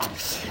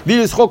Dit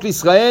le Hok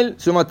L'Israel,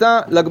 ce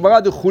matin, la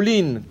Gemara de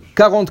Choulin,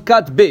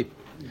 44b.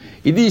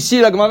 Il dit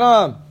ici, la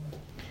Gemara,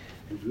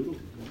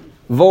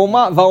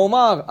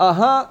 Vaomar,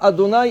 Aha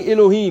Adonai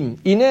Elohim,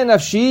 Ine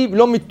Nafshi,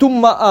 Lomitum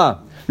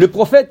Ma'a. Le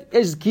prophète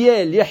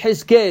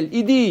Yehezkel,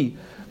 il dit,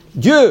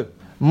 Dieu,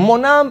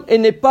 mon âme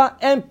n'est pas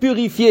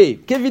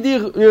impurifiée. Qu'est-ce que veut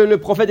dire le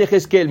prophète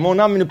Yehezkel? Mon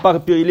âme n'est pas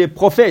impurifiée. Il est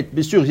prophète,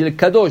 bien sûr, il est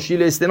kadosh,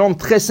 c'est un homme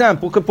très saint.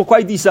 Pourquoi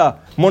il dit ça?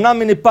 Mon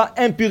âme n'est pas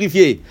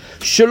impurifiée.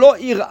 Shelo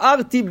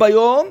irarti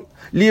bayom,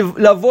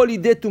 la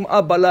volidetum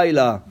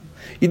abalayla.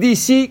 Il dit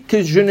ici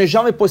que je n'ai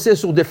jamais posé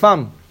sur des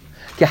femmes.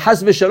 Que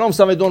Chas v'Shalom,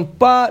 ça ne me donne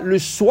pas le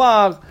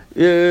soir,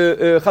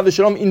 Chas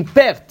v'Shalom, une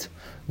perte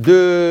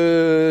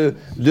de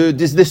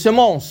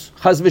semences,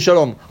 Chas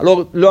v'Shalom.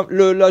 Alors,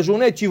 la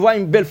journée, tu vois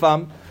une belle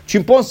femme,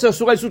 tu penses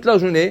sur elle toute la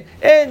journée,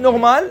 et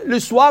normal, le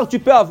soir, tu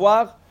peux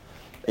avoir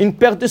une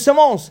perte de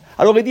semences.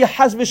 Alors, il dit,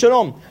 Chas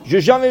v'Shalom, je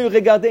n'ai jamais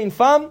regardé une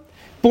femme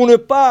pour ne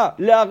pas,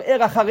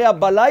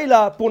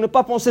 pour ne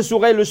pas penser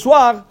sur elle le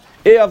soir,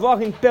 et avoir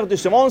une perte de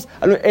semences,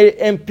 et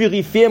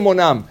impurifier mon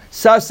âme.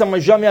 Ça ne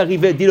m'est jamais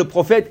arrivé, dit le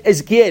prophète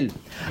Ezekiel.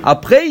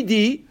 Après, il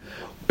dit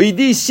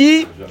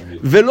ici,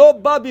 Velo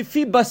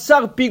babifi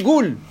basar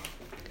pigoul.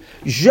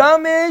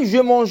 Jamais je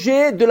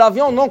mangeais de la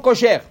viande non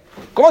cochère.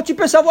 Comment tu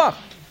peux savoir?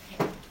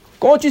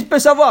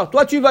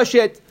 Toi, tu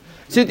vachètes.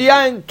 Il y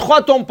a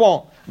 3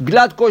 tampons.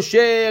 Glade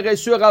cochère et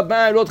ce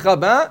rabbin et l'autre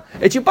rabbin.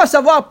 Et tu peux pas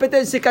savoir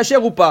peut-être c'est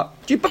cachère ou pas.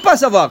 Tu peux pas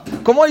savoir.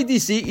 Comment il dit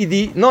ici? Il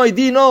dit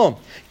non.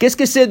 Qu'est-ce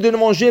que c'est de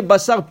manger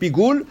basar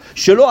pigoul?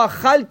 Shelo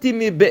achalti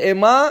mi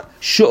be'ema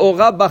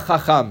she'ora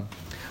bachacham.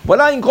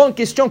 Voilà une grande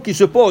question qui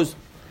se pose.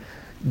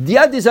 Il y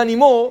a des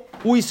animaux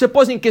où il se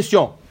pose une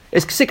question.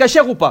 Est-ce que c'est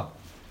cachère ou pas?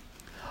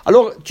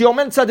 Alors, tu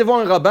emmènes ça devant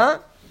un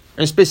rabbin,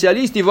 un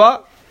spécialiste,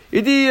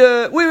 il dit,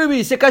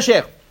 oui, c'est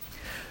cachère.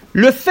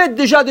 Le fait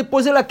déjà de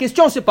poser la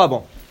question, c'est pas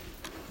bon.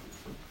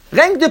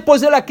 Rien que de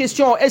poser la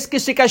question, est-ce que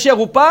c'est cachère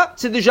ou pas,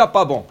 c'est déjà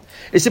pas bon.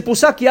 Et c'est pour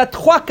ça qu'il y a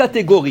 3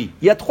 catégories.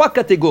 Il y a 3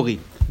 catégories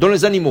dans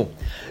les animaux.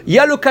 Il y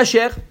a le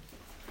cachère.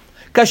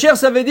 Cachère,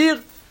 ça veut dire,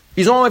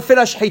 ils ont fait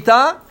la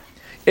shhita,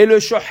 et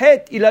le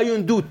shohet, il a eu un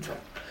doute.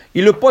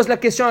 Il le pose la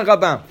question à un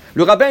rabbin.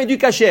 Le rabbin, il dit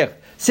cachère.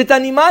 Cet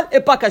animal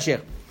est pas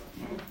cachère.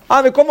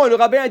 Ah, mais comment? Le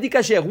rabbin a dit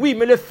cachère. Oui,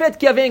 mais le fait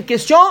qu'il y avait une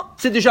question,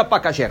 c'est déjà pas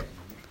cachère.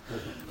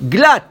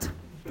 Glatt.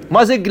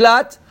 Moi, c'est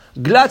glatt.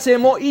 Glatt, c'est un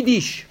mot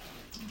yiddish.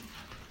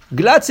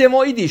 Glatt, c'est un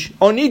mot yiddish.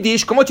 En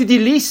yiddish, comment tu dis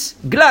lisse?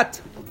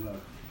 Glatt.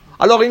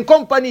 Alors, une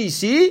compagnie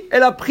ici,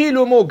 elle a pris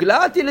le mot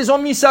glatt et ils ont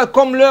mis ça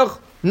comme leur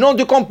nom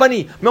de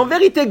compagnie. Mais en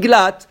vérité,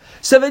 glatt,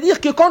 ça veut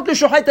dire que quand le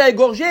shohet a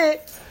égorgé,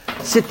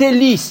 c'était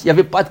lisse. Il n'y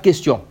avait pas de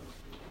question.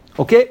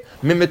 Ok?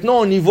 Mais maintenant,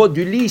 au niveau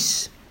du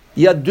lisse,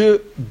 il y a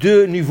deux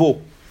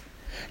niveaux.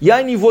 Il y a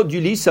un niveau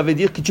du lisse, ça veut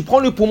dire que tu prends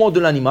le poumon de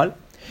l'animal,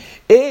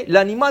 et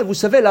l'animal, vous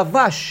savez, la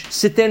vache,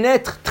 c'est un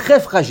être très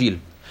fragile.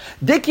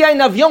 Dès qu'il y a un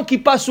avion qui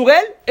passe sur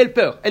elle,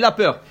 elle a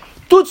peur.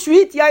 Tout de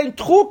suite, il y a un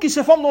trou qui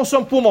se forme dans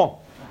son poumon.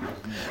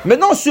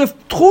 Maintenant, ce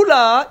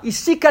trou-là, il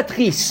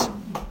cicatrise.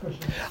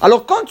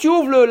 Alors, quand tu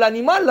ouvres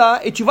l'animal,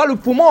 là, et tu vois le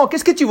poumon,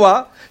 qu'est-ce que tu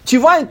vois? Tu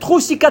vois un trou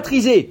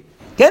cicatrisé.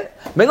 Okay?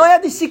 Maintenant, il y a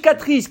des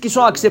cicatrices qui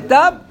sont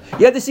acceptables,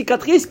 il y a des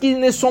cicatrices qui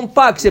ne sont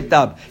pas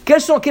acceptables. Quelle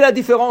est la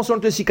différence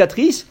entre les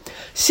cicatrices?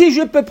 Si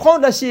je peux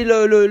prendre là,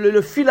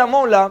 le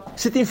filament là,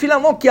 c'est un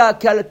filament qui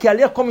a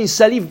l'air comme une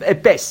salive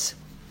épaisse.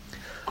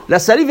 La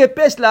salive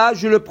épaisse là,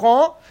 je le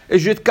prends et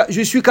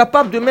je suis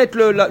capable de mettre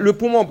le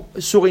poumon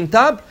sur une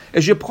table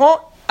et je prends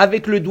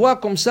avec le doigt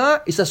comme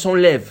ça et ça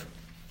s'enlève.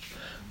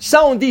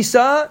 Ça, on dit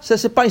ça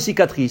c'est pas une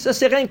cicatrice. Ça,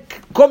 c'est rien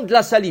comme de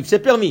la salive, c'est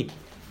permis.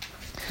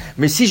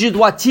 Mais si je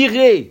dois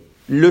tirer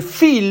le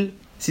fil,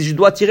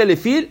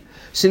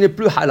 ce n'est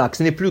plus halak,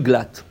 ce n'est plus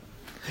glatt.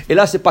 Et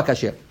là, c'est pas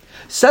caché.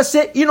 Ça,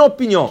 c'est une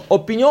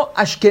opinion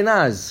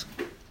ashkénaze.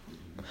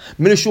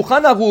 Mais le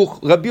Shulchan Aruch,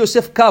 Rabbi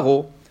Yosef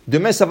Karo,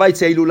 demain ça va être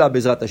Saïloula,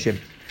 Bezrat Hashem.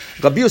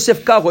 Rabbi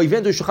Yosef Karo, il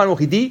vient de Shulchan Aruch,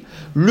 il dit,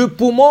 le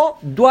poumon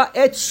doit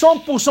être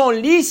 100%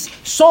 lisse,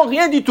 sans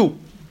rien du tout.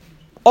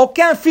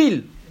 Aucun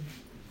fil.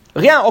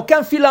 Rien,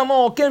 aucun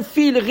filament, aucun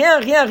fil,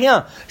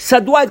 rien.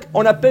 Ça doit être,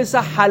 on appelle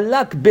ça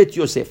halak bet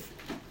Yosef.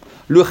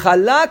 Le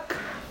halak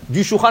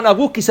du Shulchan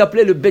Aruch qui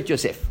s'appelait le bet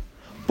Yosef.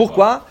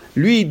 Pourquoi?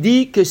 Lui, il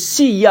dit que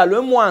s'il y a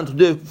le moindre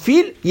de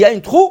fil, il y a un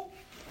trou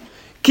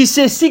qui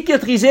s'est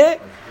cicatrisé.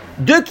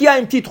 Dès qu'il y a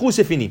un petit trou,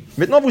 c'est fini.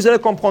 Maintenant, vous allez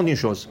comprendre une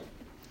chose.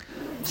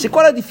 C'est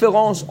quoi la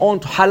différence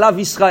entre Halav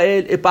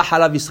Israël et pas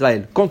Halav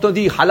Israël? Quand on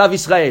dit Halav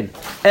Israël,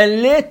 un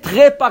lait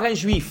trait par un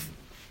juif.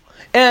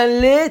 Un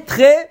lait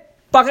trait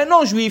par un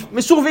non-juif,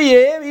 mais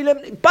surveillé, il n'est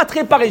pas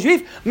très par un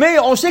juif, mais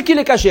on sait qu'il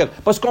est cachère.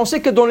 Parce qu'on sait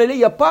que dans le lait, il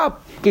n'y a pas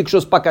quelque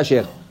chose pas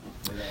cachère.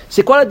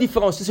 C'est quoi la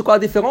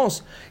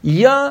différence? Il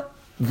y a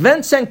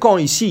 25 ans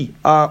ici,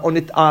 on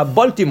est à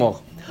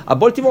Baltimore. À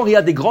Baltimore, il y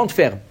a des grandes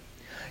fermes.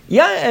 Il y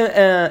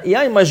a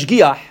un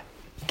mashgiach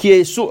qui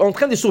est en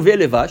train de surveiller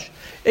les vaches,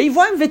 et il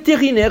voit un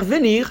vétérinaire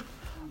venir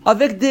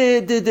avec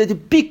des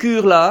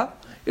piqûres là,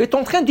 et est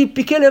en train de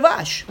piquer les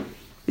vaches.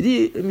 Il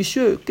dit,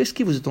 monsieur, qu'est-ce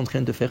que vous êtes en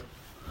train de faire?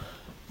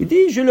 Il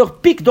dit, je leur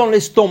pique dans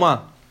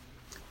l'estomac.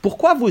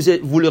 pourquoi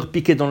vous leur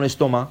piquez dans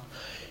l'estomac?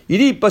 Il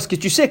dit, parce que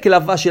tu sais que la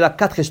vache, elle a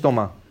 4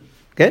 estomacs.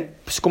 Okay?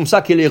 C'est comme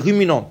ça qu'elle est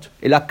ruminante.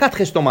 Elle a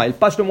 4 estomacs. Elle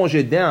passe le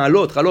manger d'un à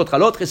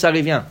l'autre, et ça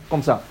revient,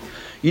 comme ça.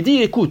 Il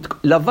dit, écoute,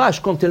 la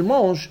vache, quand elle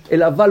mange,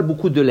 elle avale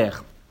beaucoup de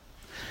l'air.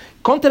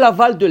 Quand elle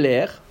avale de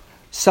l'air,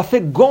 ça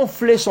fait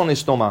gonfler son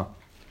estomac,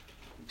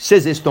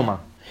 ses estomacs.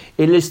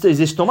 Et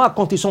les estomacs,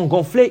 quand ils sont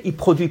gonflés, ils ne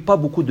produisent pas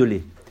beaucoup de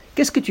lait.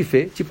 Qu'est-ce que tu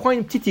fais? Tu prends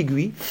une petite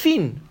aiguille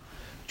fine,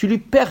 tu lui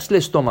perces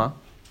l'estomac,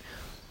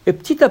 et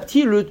petit à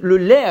petit, le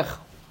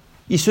l'air,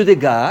 il se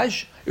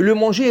dégage, et le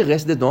manger il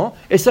reste dedans,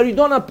 et ça lui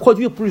donne à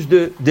produire plus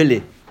de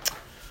lait.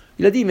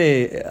 Il a dit,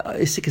 mais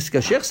est-ce que c'est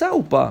cachère ça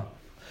ou pas?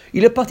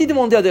 Il est parti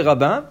demander à des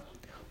rabbins.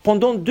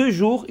 Pendant 2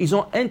 jours, ils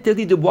ont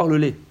interdit de boire le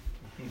lait.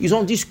 Ils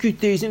ont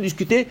discuté.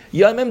 Il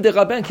y a même des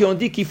rabbins qui ont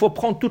dit qu'il faut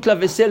prendre toute la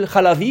vaisselle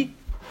halavi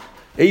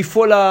et il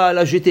faut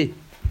la jeter.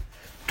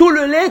 Tout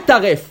le lait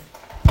taref.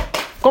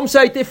 Comme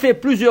ça a été fait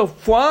plusieurs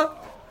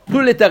fois, tout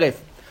le lait taref.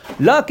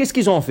 Là, qu'est-ce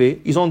qu'ils ont fait?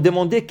 Ils ont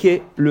demandé que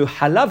le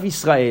Hok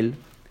L'Israel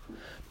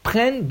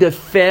prenne des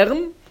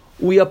fermes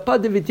où il n'y a pas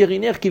de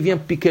vétérinaire qui vient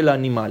piquer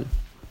l'animal.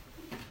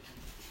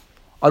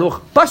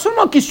 Alors, pas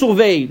seulement qu'ils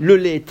surveillent le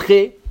lait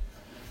trait,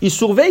 ils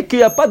surveillent qu'il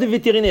n'y a pas de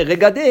vétérinaire.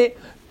 Regardez,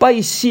 pas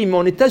ici, mais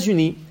aux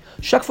États-Unis,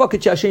 chaque fois que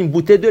tu achètes une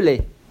bouteille de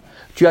lait,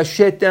 tu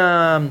achètes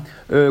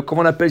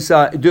comment on appelle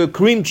ça, de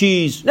cream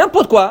cheese,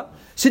 n'importe quoi,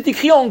 c'est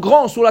écrit en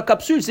grand sur la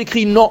capsule, c'est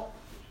écrit non.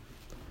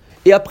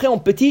 Et après en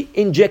petit,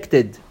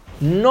 injected,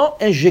 non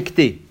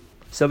injecté.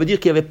 Ça veut dire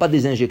qu'il n'y avait pas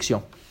des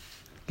injections.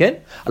 Okay?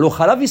 Alors,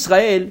 Hok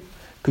L'Israel,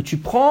 que tu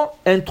prends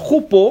un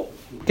troupeau,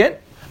 okay?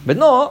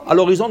 Maintenant,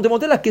 alors ils ont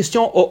demandé la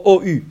question au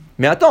OU.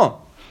 Mais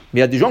attends, il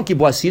y a des gens qui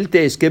boivent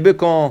Siltes,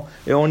 Québec, en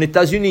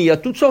États-Unis, il y a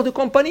toutes sortes de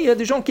compagnies, il y a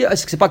des gens qui...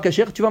 Est-ce que c'est pas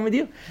cachère, tu vas me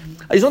dire?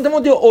 Ils ont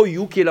demandé au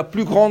OU, qui est la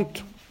plus grande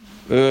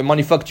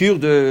manufacture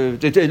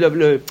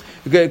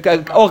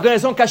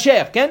organisation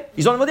cachère. Okay?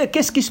 Ils ont demandé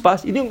qu'est-ce qui se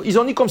passe. Ils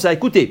ont dit comme ça,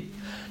 écoutez,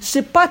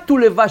 c'est pas tous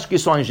les vaches qui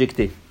sont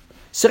injectées.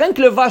 C'est rien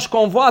que les vaches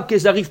qu'on voit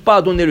qu'elles n'arrivent pas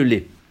à donner le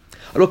lait.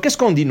 Alors qu'est-ce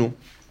qu'on dit nous?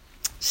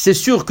 C'est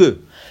sûr que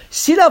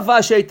si la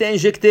vache a été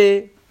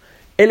injectée,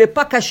 elle n'est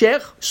pas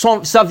cachère,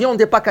 sa viande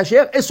n'est pas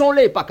cachère et son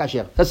lait n'est pas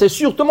cachère. Ça c'est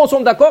sûr, tout le monde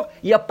sont d'accord,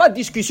 il n'y a pas de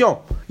discussion.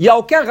 Il n'y a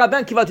aucun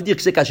rabbin qui va te dire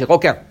que c'est cachère,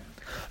 aucun.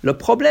 Le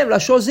problème, la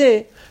chose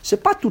est, ce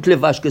n'est pas toutes les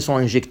vaches qui sont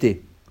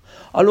injectées.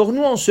 Alors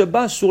nous, on se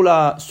base sur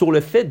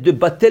le fait de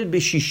Batel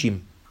Beshishim.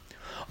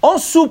 On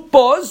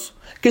suppose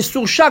que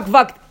sur chaque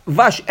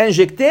vache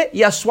injectée,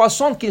 il y a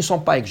 60 qui ne sont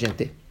pas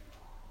injectées.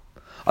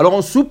 Alors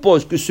on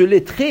suppose que ce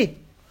lait trait,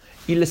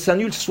 il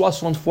s'annule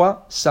 60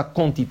 fois sa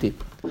quantité.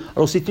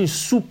 Alors c'est une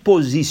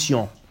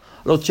supposition.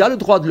 Alors tu as le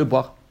droit de le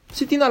boire.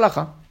 C'est une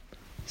halakha.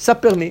 Ça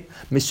permet.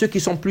 Mais ceux qui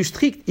sont plus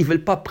stricts, ils ne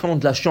veulent pas prendre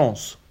de la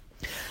chance.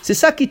 C'est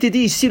ça qui te dit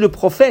ici le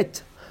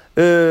prophète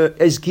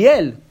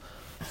Ezekiel.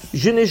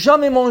 Je n'ai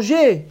jamais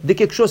mangé de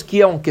quelque chose qui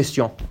est en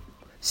question.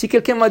 Si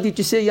quelqu'un m'a dit,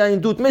 tu sais, il y a un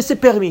doute, mais c'est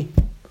permis.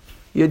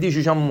 Il a dit, je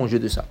n'ai jamais mangé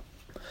de ça.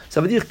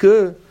 Ça veut dire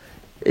que,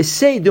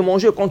 essaye de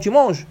manger quand tu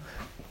manges.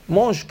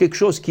 Mange quelque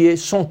chose qui est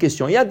sans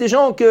question. Il y a des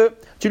gens que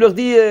tu leur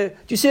dis,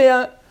 tu sais,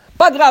 hein,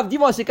 pas grave,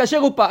 dis-moi, c'est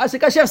cachère ou pas? Ah, c'est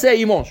cachère, c'est,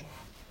 ils mangent.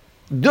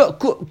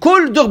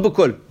 Kol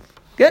d'orbekol.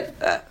 Okay?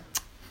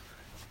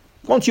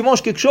 Quand tu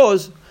manges quelque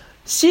chose,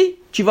 si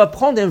tu vas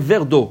prendre un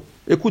verre d'eau,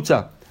 écoute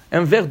ça,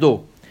 un verre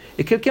d'eau,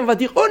 et quelqu'un va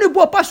dire, oh, ne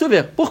bois pas ce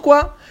verre.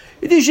 Pourquoi?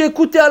 Il dit, j'ai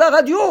écouté à la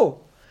radio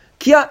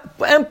qu'il y a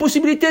une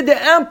possibilité de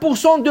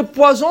 1% de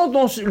poison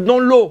dans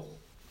l'eau.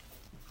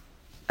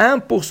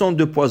 1%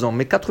 de poison,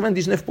 mais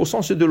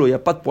 99% c'est de l'eau, il n'y a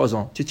pas de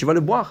poison. Tu vas le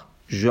boire?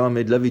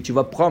 Jamais de la vie. Tu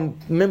vas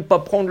même pas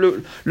prendre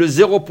le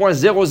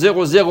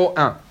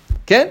 0.0001.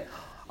 Okay?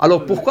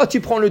 Alors pourquoi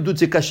tu prends le doute,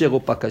 c'est cachère ou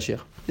pas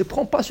cachère? Ne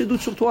prends pas ce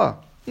doute sur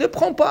toi. Ne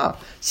prends pas.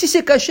 Si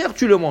c'est cachère,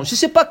 tu le manges. Si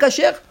c'est pas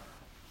cachère,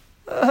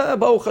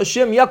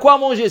 il y a quoi à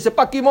manger. C'est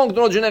pas qu'il manque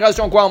dans notre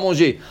génération quoi à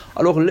manger.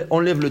 Alors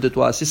enlève-le de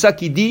toi. C'est ça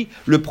qui dit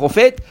le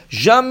prophète.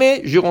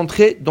 Jamais je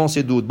rentrais dans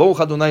ces doutes.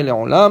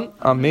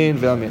 Amen.